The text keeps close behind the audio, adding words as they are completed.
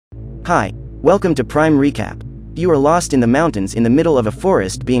Hi, welcome to Prime Recap. You are lost in the mountains in the middle of a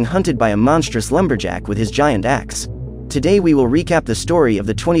forest being hunted by a monstrous lumberjack with his giant axe. Today we will recap the story of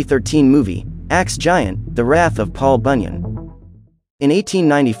the 2013 movie, Axe Giant, The Wrath of Paul Bunyan. In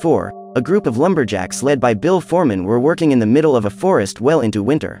 1894, a group of lumberjacks led by Bill Foreman were working in the middle of a forest well into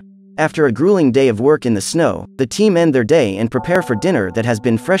winter. After a grueling day of work in the snow, the team end their day and prepare for dinner that has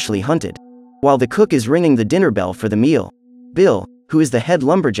been freshly hunted. While the cook is ringing the dinner bell for the meal, Bill, who is the head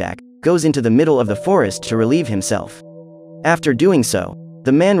lumberjack, goes into the middle of the forest to relieve himself. After doing so,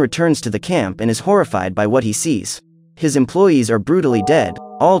 the man returns to the camp and is horrified by what he sees. His employees are brutally dead,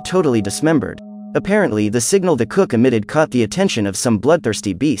 all totally dismembered. Apparently, the signal the cook emitted caught the attention of some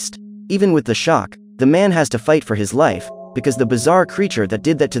bloodthirsty beast. Even with the shock, the man has to fight for his life, because the bizarre creature that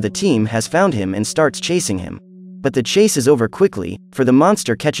did that to the team has found him and starts chasing him. But the chase is over quickly, for the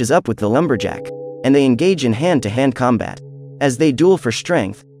monster catches up with the lumberjack, and they engage in hand-to-hand combat. As they duel for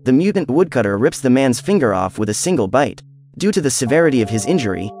strength, the mutant woodcutter rips the man's finger off with a single bite. Due to the severity of his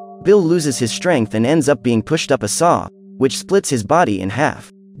injury, Bill loses his strength and ends up being pushed up a saw, which splits his body in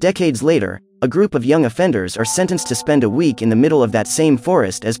half. Decades later, a group of young offenders are sentenced to spend a week in the middle of that same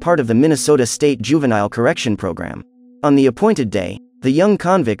forest as part of the Minnesota State Juvenile Correction Program. On the appointed day, the young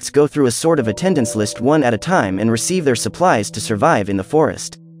convicts go through a sort of attendance list one at a time and receive their supplies to survive in the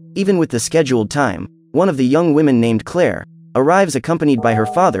forest. Even with the scheduled time, one of the young women named Claire arrives accompanied by her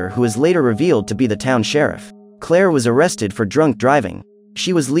father, who is later revealed to be the town sheriff. Claire was arrested for drunk driving.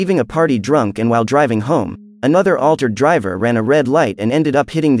 She was leaving a party drunk, and while driving home, another altered driver ran a red light and ended up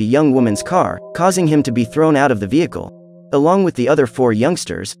hitting the young woman's car, causing him to be thrown out of the vehicle. Along with the other four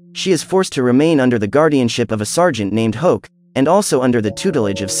youngsters, she is forced to remain under the guardianship of a sergeant named Hoke, and also under the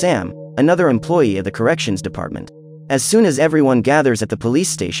tutelage of Sam, another employee of the corrections department. As soon as everyone gathers at the police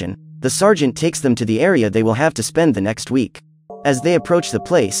station, the sergeant takes them to the area they will have to spend the next week. As they approach the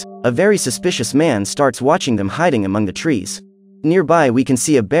place, a very suspicious man starts watching them hiding among the trees. Nearby we can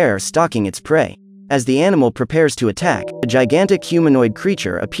see a bear stalking its prey. As the animal prepares to attack, a gigantic humanoid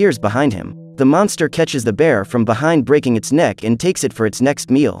creature appears behind him. The monster catches the bear from behind, breaking its neck, and takes it for its next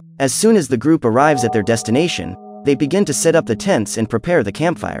meal. As soon as the group arrives at their destination, they begin to set up the tents and prepare the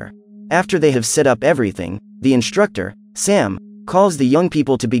campfire. After they have set up everything, the instructor, Sam, calls the young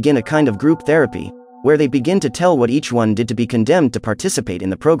people to begin a kind of group therapy, where they begin to tell what each one did to be condemned to participate in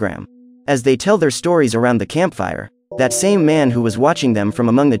the program. As they tell their stories around the campfire, that same man who was watching them from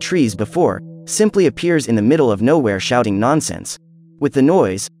among the trees before, simply appears in the middle of nowhere shouting nonsense. With the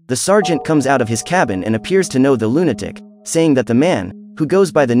noise, the sergeant comes out of his cabin and appears to know the lunatic, saying that the man, who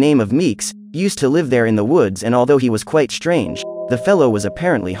goes by the name of Meeks, used to live there in the woods, and although he was quite strange, the fellow was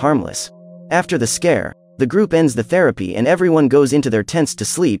apparently harmless. After the scare, the group ends the therapy and everyone goes into their tents to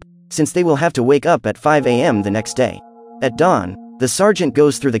sleep, since they will have to wake up at 5 a.m. the next day. At dawn, the sergeant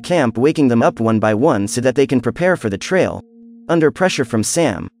goes through the camp, waking them up one by one so that they can prepare for the trail. Under pressure from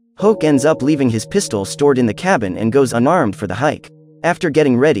Sam, Hoke ends up leaving his pistol stored in the cabin and goes unarmed for the hike. After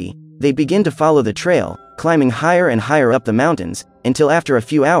getting ready, they begin to follow the trail, climbing higher and higher up the mountains, until after a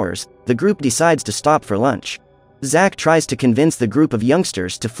few hours, the group decides to stop for lunch. Zach tries to convince the group of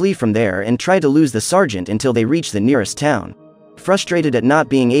youngsters to flee from there and try to lose the sergeant until they reach the nearest town. Frustrated at not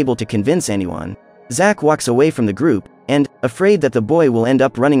being able to convince anyone, Zach walks away from the group, and, afraid that the boy will end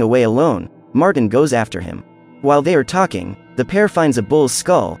up running away alone, Martin goes after him. While they are talking, the pair finds a bull's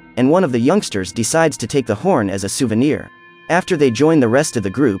skull, and one of the youngsters decides to take the horn as a souvenir. After they join the rest of the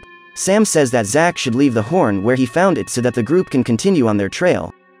group, Sam says that Zach should leave the horn where he found it so that the group can continue on their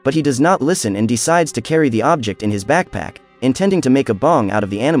trail, but he does not listen and decides to carry the object in his backpack, intending to make a bong out of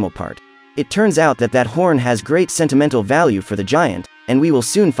the animal part. It turns out that that horn has great sentimental value for the giant, and we will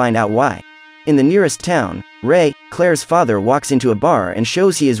soon find out why. In the nearest town, Ray, Claire's father, walks into a bar and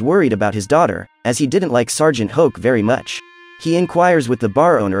shows he is worried about his daughter, as he didn't like Sergeant Hoke very much. He inquires with the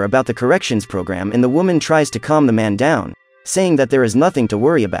bar owner about the corrections program, and the woman tries to calm the man down, saying that there is nothing to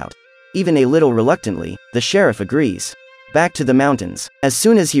worry about. Even a little reluctantly, the sheriff agrees. Back to the mountains. As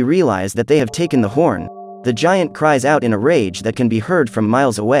soon as he realizes that they have taken the horn, the giant cries out in a rage that can be heard from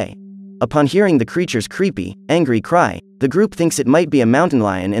miles away. Upon hearing the creature's creepy, angry cry, the group thinks it might be a mountain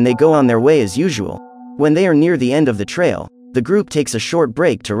lion and they go on their way as usual. When they are near the end of the trail, the group takes a short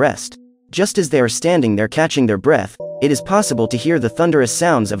break to rest. Just as they are standing there catching their breath, it is possible to hear the thunderous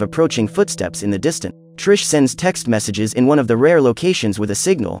sounds of approaching footsteps in the distance. Trish sends text messages in one of the rare locations with a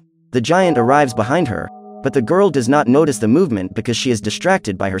signal. The giant arrives behind her, but the girl does not notice the movement because she is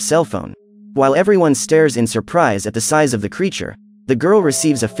distracted by her cell phone. While everyone stares in surprise at the size of the creature, the girl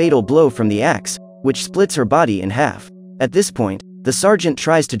receives a fatal blow from the axe, which splits her body in half. At this point, the sergeant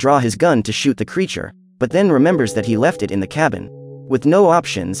tries to draw his gun to shoot the creature, but then remembers that he left it in the cabin. With no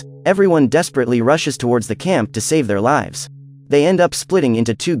options, everyone desperately rushes towards the camp to save their lives. They end up splitting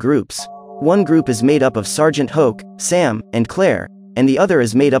into two groups. One group is made up of Sergeant Hoke, Sam, and Claire, and the other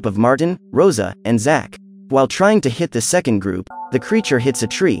is made up of Martin, Rosa, and Zach. While trying to hit the second group, the creature hits a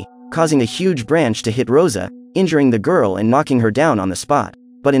tree, causing a huge branch to hit Rosa, injuring the girl and knocking her down on the spot.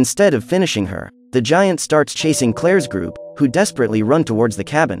 But instead of finishing her, the giant starts chasing Claire's group, who desperately run towards the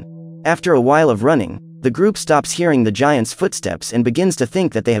cabin. After a while of running, the group stops hearing the giant's footsteps and begins to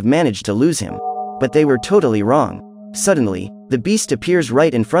think that they have managed to lose him. But they were totally wrong. Suddenly, the beast appears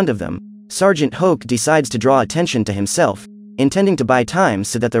right in front of them. Sergeant Hoke decides to draw attention to himself, intending to buy time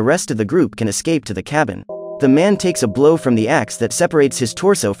so that the rest of the group can escape to the cabin. The man takes a blow from the axe that separates his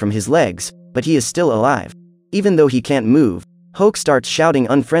torso from his legs, but he is still alive. Even though he can't move, Hoke starts shouting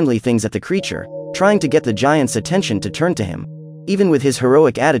unfriendly things at the creature, trying to get the giant's attention to turn to him. Even with his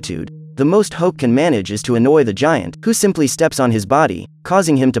heroic attitude, the most Hoke can manage is to annoy the giant, who simply steps on his body,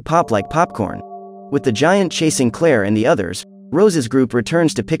 causing him to pop like popcorn. With the giant chasing Claire and the others, Rose's group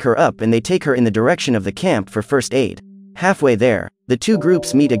returns to pick her up and they take her in the direction of the camp for first aid. Halfway there, the two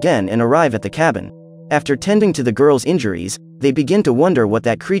groups meet again and arrive at the cabin. After tending to the girl's injuries, they begin to wonder what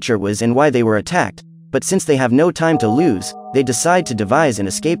that creature was and why they were attacked, but since they have no time to lose, they decide to devise an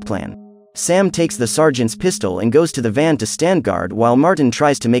escape plan. Sam takes the sergeant's pistol and goes to the van to stand guard while Martin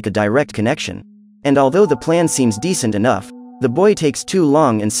tries to make a direct connection. And although the plan seems decent enough, the boy takes too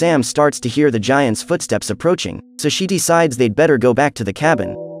long and Sam starts to hear the giant's footsteps approaching, so she decides they'd better go back to the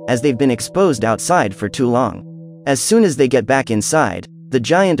cabin, as they've been exposed outside for too long. As soon as they get back inside, the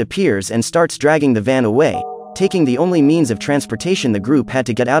giant appears and starts dragging the van away, taking the only means of transportation the group had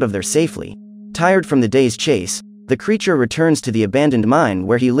to get out of there safely. Tired from the day's chase, the creature returns to the abandoned mine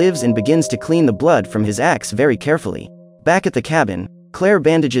where he lives and begins to clean the blood from his axe very carefully. Back at the cabin, Claire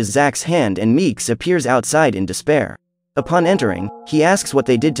bandages Zach's hand and Meeks appears outside in despair. Upon entering, he asks what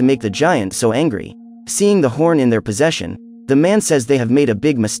they did to make the giant so angry. Seeing the horn in their possession, the man says they have made a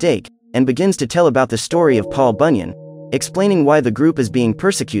big mistake, and begins to tell about the story of Paul Bunyan, explaining why the group is being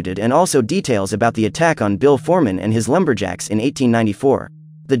persecuted and also details about the attack on Bill Foreman and his lumberjacks in 1894.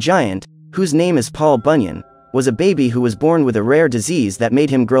 The giant, whose name is Paul Bunyan, was a baby who was born with a rare disease that made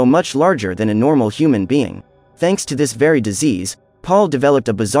him grow much larger than a normal human being. Thanks to this very disease, Paul developed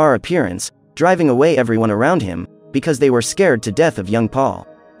a bizarre appearance, driving away everyone around him, because they were scared to death of young Paul.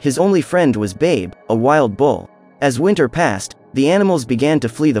 His only friend was Babe, a wild bull. As winter passed, the animals began to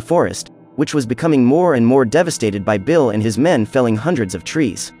flee the forest, which was becoming more and more devastated by Bill and his men felling hundreds of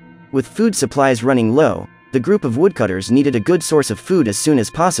trees. With food supplies running low, the group of woodcutters needed a good source of food as soon as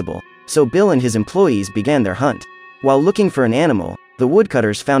possible, so Bill and his employees began their hunt. While looking for an animal, the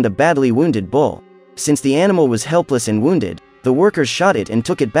woodcutters found a badly wounded bull. Since the animal was helpless and wounded, the workers shot it and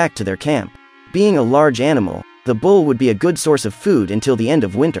took it back to their camp. Being a large animal, the bull would be a good source of food until the end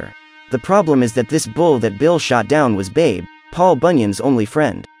of winter. The problem is that this bull that Bill shot down was Babe, Paul Bunyan's only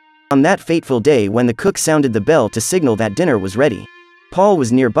friend. On that fateful day when the cook sounded the bell to signal that dinner was ready, Paul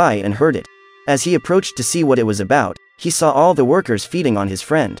was nearby and heard it. As he approached to see what it was about, he saw all the workers feeding on his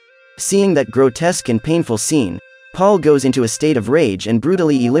friend. Seeing that grotesque and painful scene, Paul goes into a state of rage and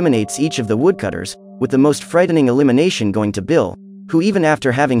brutally eliminates each of the woodcutters, with the most frightening elimination going to Bill, who even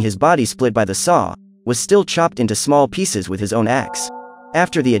after having his body split by the saw, was still chopped into small pieces with his own axe.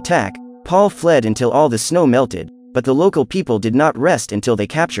 After the attack, Paul fled until all the snow melted, but the local people did not rest until they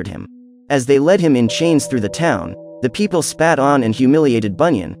captured him. As they led him in chains through the town, the people spat on and humiliated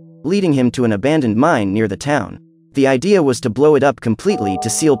Bunyan, leading him to an abandoned mine near the town. The idea was to blow it up completely to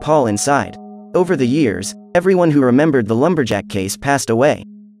seal Paul inside. Over the years, everyone who remembered the lumberjack case passed away.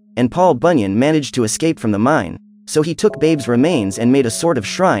 And Paul Bunyan managed to escape from the mine, so he took Babe's remains and made a sort of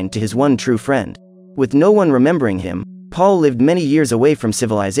shrine to his one true friend. With no one remembering him, Paul lived many years away from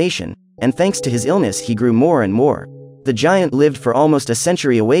civilization, and thanks to his illness he grew more and more. The giant lived for almost a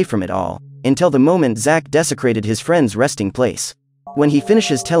century away from it all, until the moment Zach desecrated his friend's resting place. When he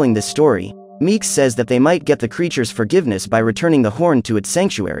finishes telling this story, Meeks says that they might get the creature's forgiveness by returning the horn to its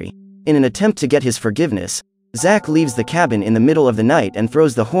sanctuary. In an attempt to get his forgiveness, Zach leaves the cabin in the middle of the night and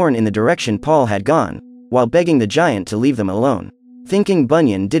throws the horn in the direction Paul had gone, while begging the giant to leave them alone. Thinking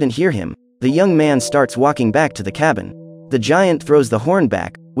Bunyan didn't hear him, the young man starts walking back to the cabin. The giant throws the horn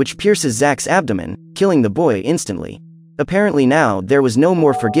back, which pierces Zach's abdomen, killing the boy instantly. Apparently now there was no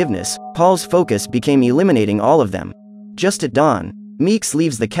more forgiveness. Paul's focus became eliminating all of them. Just at dawn, Meeks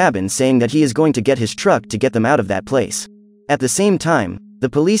leaves the cabin saying that he is going to get his truck to get them out of that place. At the same time, the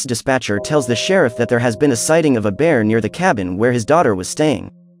police dispatcher tells the sheriff that there has been a sighting of a bear near the cabin where his daughter was staying.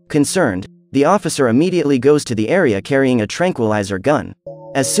 Concerned, the officer immediately goes to the area carrying a tranquilizer gun.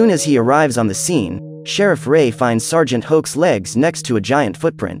 As soon as he arrives on the scene, Sheriff Ray finds Sergeant Hoke's legs next to a giant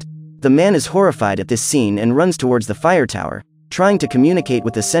footprint. The man is horrified at this scene and runs towards the fire tower, trying to communicate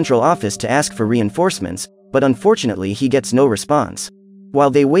with the central office to ask for reinforcements, but unfortunately he gets no response.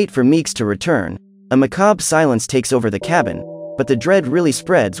 While they wait for Meeks to return, a macabre silence takes over the cabin, but the dread really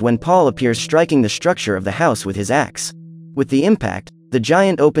spreads when Paul appears striking the structure of the house with his axe. With the impact, the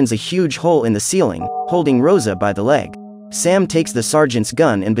giant opens a huge hole in the ceiling, holding Rosa by the leg. Sam takes the sergeant's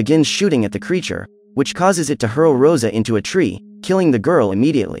gun and begins shooting at the creature, which causes it to hurl Rosa into a tree, killing the girl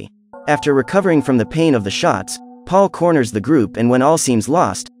immediately. After recovering from the pain of the shots, Paul corners the group, and when all seems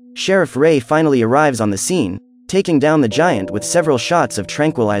lost, Sheriff Ray finally arrives on the scene, taking down the giant with several shots of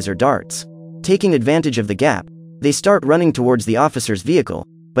tranquilizer darts. Taking advantage of the gap, they start running towards the officer's vehicle,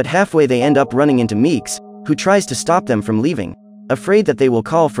 but halfway they end up running into Meeks, who tries to stop them from leaving, afraid that they will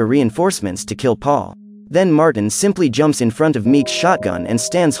call for reinforcements to kill Paul. Then Martin simply jumps in front of Meeks' shotgun and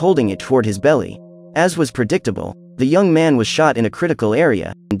stands holding it toward his belly. As was predictable, the young man was shot in a critical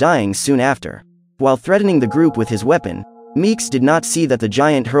area, and dying soon after. While threatening the group with his weapon, Meeks did not see that the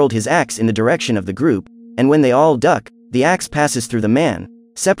giant hurled his axe in the direction of the group, and when they all duck, the axe passes through the man,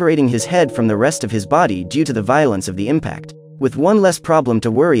 separating his head from the rest of his body due to the violence of the impact. With one less problem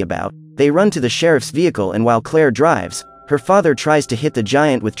to worry about, they run to the sheriff's vehicle, and while Claire drives, her father tries to hit the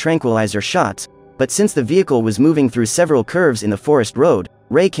giant with tranquilizer shots, but since the vehicle was moving through several curves in the forest road,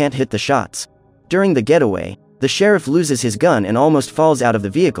 Ray can't hit the shots. During the getaway, the sheriff loses his gun and almost falls out of the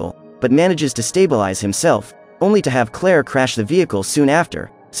vehicle, but manages to stabilize himself, only to have Claire crash the vehicle soon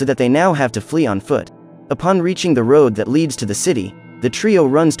after, so that they now have to flee on foot. Upon reaching the road that leads to the city, the trio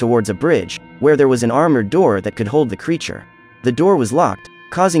runs towards a bridge, where there was an armored door that could hold the creature. The door was locked,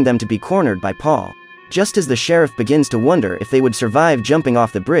 causing them to be cornered by Paul. Just as the sheriff begins to wonder if they would survive jumping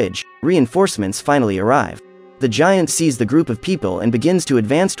off the bridge, reinforcements finally arrive. The giant sees the group of people and begins to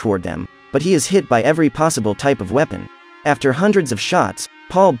advance toward them, but he is hit by every possible type of weapon. After hundreds of shots,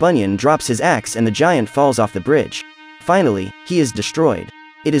 Paul Bunyan drops his axe and the giant falls off the bridge. Finally, he is destroyed.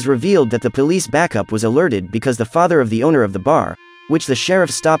 It is revealed that the police backup was alerted because the father of the owner of the bar, which the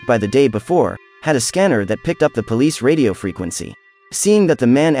sheriff stopped by the day before, had a scanner that picked up the police radio frequency. Seeing that the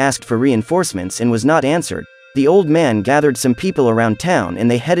man asked for reinforcements and was not answered, the old man gathered some people around town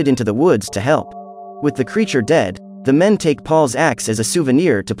and they headed into the woods to help. With the creature dead, the men take Paul's axe as a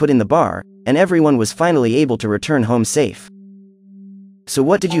souvenir to put in the bar, and everyone was finally able to return home safe. So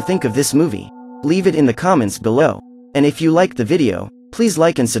what did you think of this movie? Leave it in the comments below. And if you liked the video, please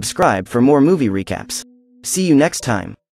like and subscribe for more movie recaps. See you next time.